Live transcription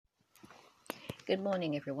Good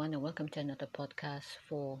morning, everyone, and welcome to another podcast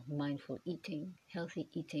for mindful eating, healthy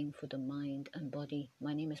eating for the mind and body.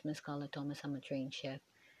 My name is Miss Carla Thomas. I'm a trained chef.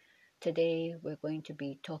 Today, we're going to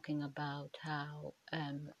be talking about how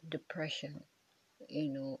depression,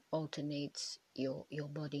 alternates your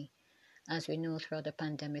body. As we know, throughout the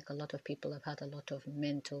pandemic, a lot of people have had a lot of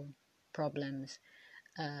mental problems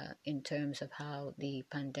in terms of how the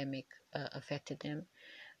pandemic affected them.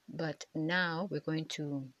 But now we're going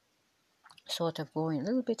to sort of go in a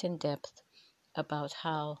little bit in depth about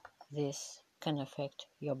how this can affect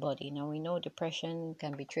your body. Now, we know depression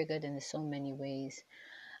can be triggered in so many ways.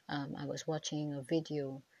 I was watching a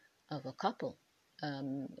video of a couple.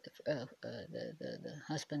 The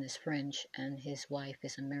husband is French and his wife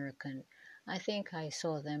is American. I think I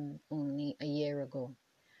saw them only a year ago.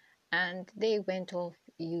 And they went off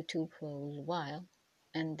YouTube for a while.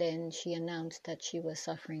 And then she announced that she was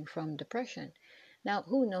suffering from depression. Now,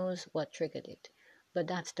 who knows what triggered it? But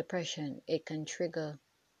that's depression. It can trigger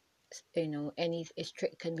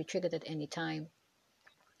can be triggered at any time,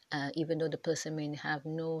 even though the person may have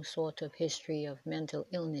no sort of history of mental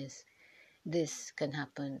illness. This can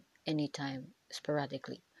happen anytime,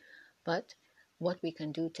 sporadically. But what we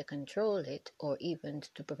can do to control it or even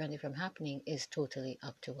to prevent it from happening is totally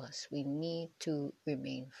up to us. We need to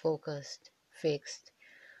remain focused, fixed,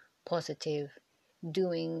 positive,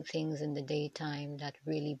 doing things in the daytime that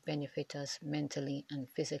really benefit us mentally and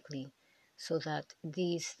physically, so that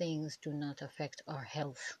these things do not affect our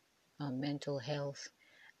health, our mental health,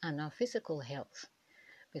 and our physical health.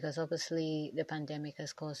 Because obviously the pandemic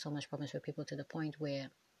has caused so much problems for people to the point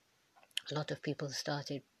where a lot of people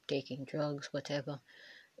started taking drugs, whatever,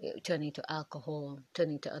 turning to alcohol,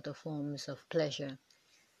 turning to other forms of pleasure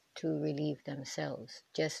to relieve themselves,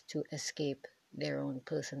 just to escape their own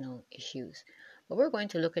personal issues. But we're going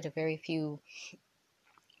to look at a very few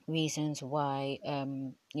reasons why,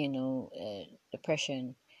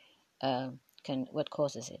 depression what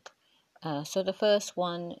causes it. So the first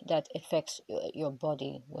one that affects your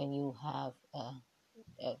body when you have,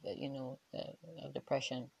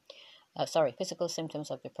 depression. Physical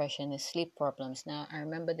symptoms of depression is sleep problems. Now, I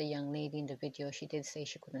remember the young lady in the video. She did say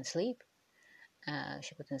she couldn't sleep.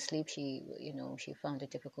 She couldn't sleep. She found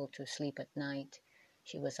it difficult to sleep at night.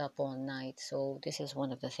 She was up all night. So this is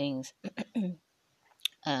one of the things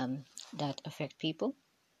that affect people.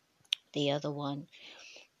 The other one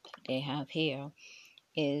they have here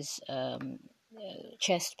is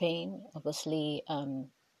chest pain. Obviously,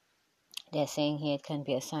 they're saying here it can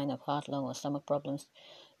be a sign of heart, lung, or stomach problems.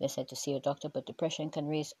 They said to see a doctor, but depression can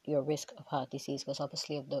raise your risk of heart disease because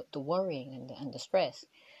obviously of the worrying and the stress.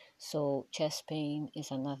 So chest pain is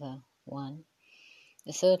another one.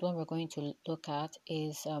 The third one we're going to look at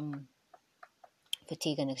is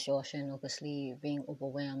fatigue and exhaustion. Obviously, being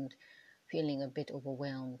overwhelmed, feeling a bit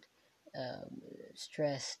overwhelmed,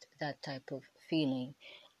 stressed, that type of feeling,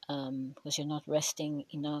 because you're not resting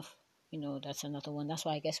enough. That's another one. That's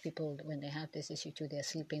why I guess people, when they have this issue too, they're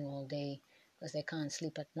sleeping all day because they can't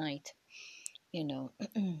sleep at night.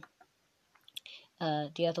 The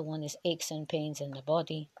other one is aches and pains in the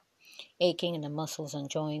body, aching in the muscles and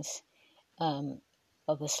joints.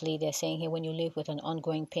 Obviously, they're saying here when you live with an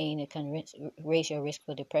ongoing pain, it can raise your risk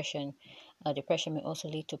for depression. Depression may also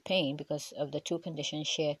lead to pain because of the two conditions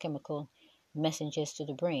share chemical messages to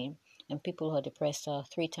the brain. And people who are depressed are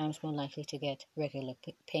 3 times more likely to get regular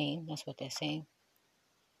pain. That's what they're saying.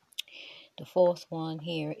 The fourth one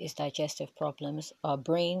here is digestive problems. Our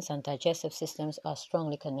brains and digestive systems are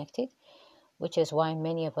strongly connected, which is why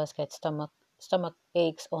many of us get stomach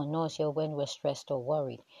aches or nausea when we're stressed or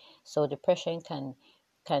worried. So depression can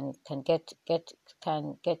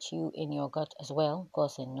get you in your gut as well,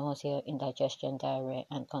 causing nausea, indigestion, diarrhea,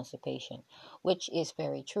 and constipation, which is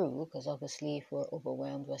very true because obviously if we're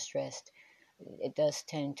overwhelmed, we're stressed, it does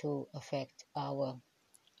tend to affect our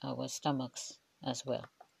stomachs as well.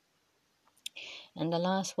 And the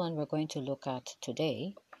last one we're going to look at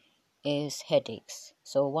today is headaches.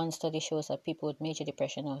 So one study shows that people with major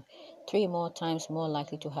depression are 3 more times more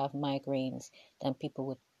likely to have migraines than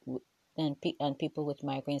people and people with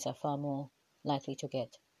migraines are far more likely to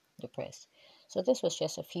get depressed. So this was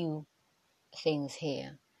just a few things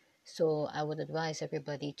here. So I would advise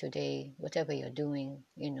everybody today, whatever you're doing,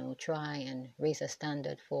 try and raise a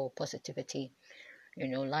standard for positivity.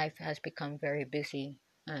 Life has become very busy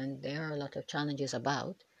and there are a lot of challenges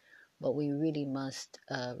about, but we really must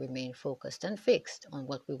remain focused and fixed on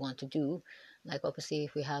what we want to do. Like obviously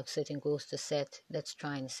if we have certain goals to set, let's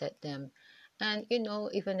try and set them. And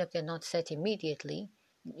even if they're not set immediately,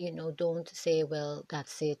 don't say, well,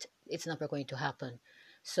 that's it, it's never going to happen.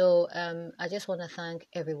 So I just want to thank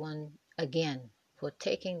everyone again for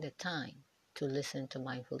taking the time to listen to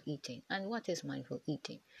mindful eating. And what is mindful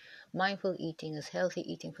eating? Mindful eating is healthy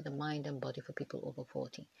eating for the mind and body for people over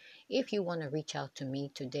 40. If you want to reach out to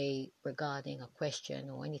me today regarding a question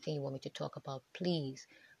or anything you want me to talk about, please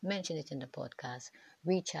mention it in the podcast.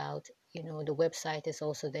 Reach out. You know, the website is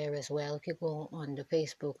also there as well. If you go on the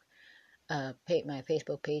Facebook, my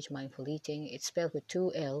Facebook page, Mindful Eating, it's spelled with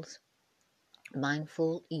two L's,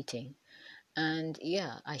 Mindful Eating. And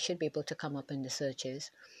yeah, I should be able to come up in the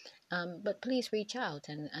searches. But please reach out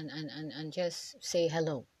and just say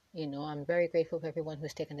hello. You know, I'm very grateful for everyone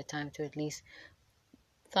who's taken the time to at least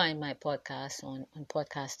find my podcast on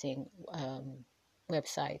podcasting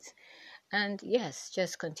websites. And yes,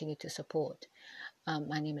 just continue to support.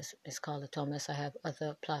 My name is Carla Thomas. I have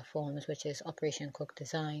other platforms, which is Operation Cook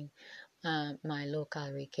Design, my low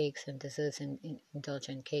calorie cakes and desserts and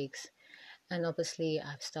indulgent cakes. And obviously,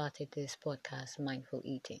 I've started this podcast, Mindful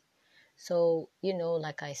Eating. So, you know,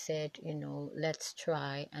 like I said, you know, let's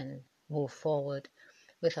try and move forward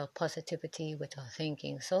with our positivity, with our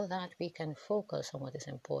thinking, so that we can focus on what is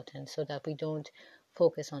important, so that we don't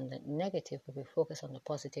focus on the negative, but we focus on the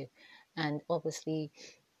positive, and obviously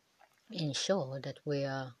ensure that we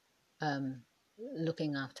are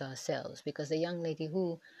looking after ourselves. Because the young lady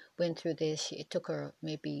who went through this, it took her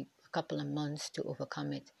maybe a couple of months to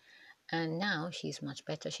overcome it. And now she's much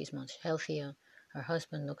better, she's much healthier. Her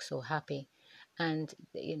husband looks so happy. And,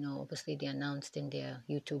 you know, obviously they announced in their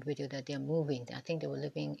YouTube video that they're moving. I think they were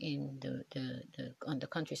living in on the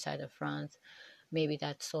countryside of France. Maybe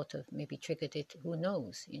that sort of maybe triggered it. Who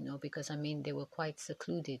knows, you know, because I mean, they were quite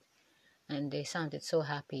secluded and they sounded so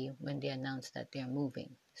happy when they announced that they're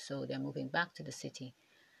moving. So they're moving back to the city.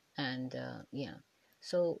 And yeah,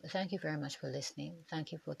 so thank you very much for listening.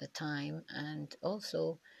 Thank you for the time. And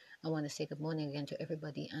also, I want to say good morning again to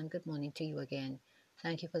everybody and good morning to you again.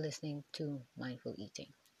 Thank you for listening to Mindful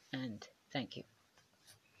Eating. And thank you.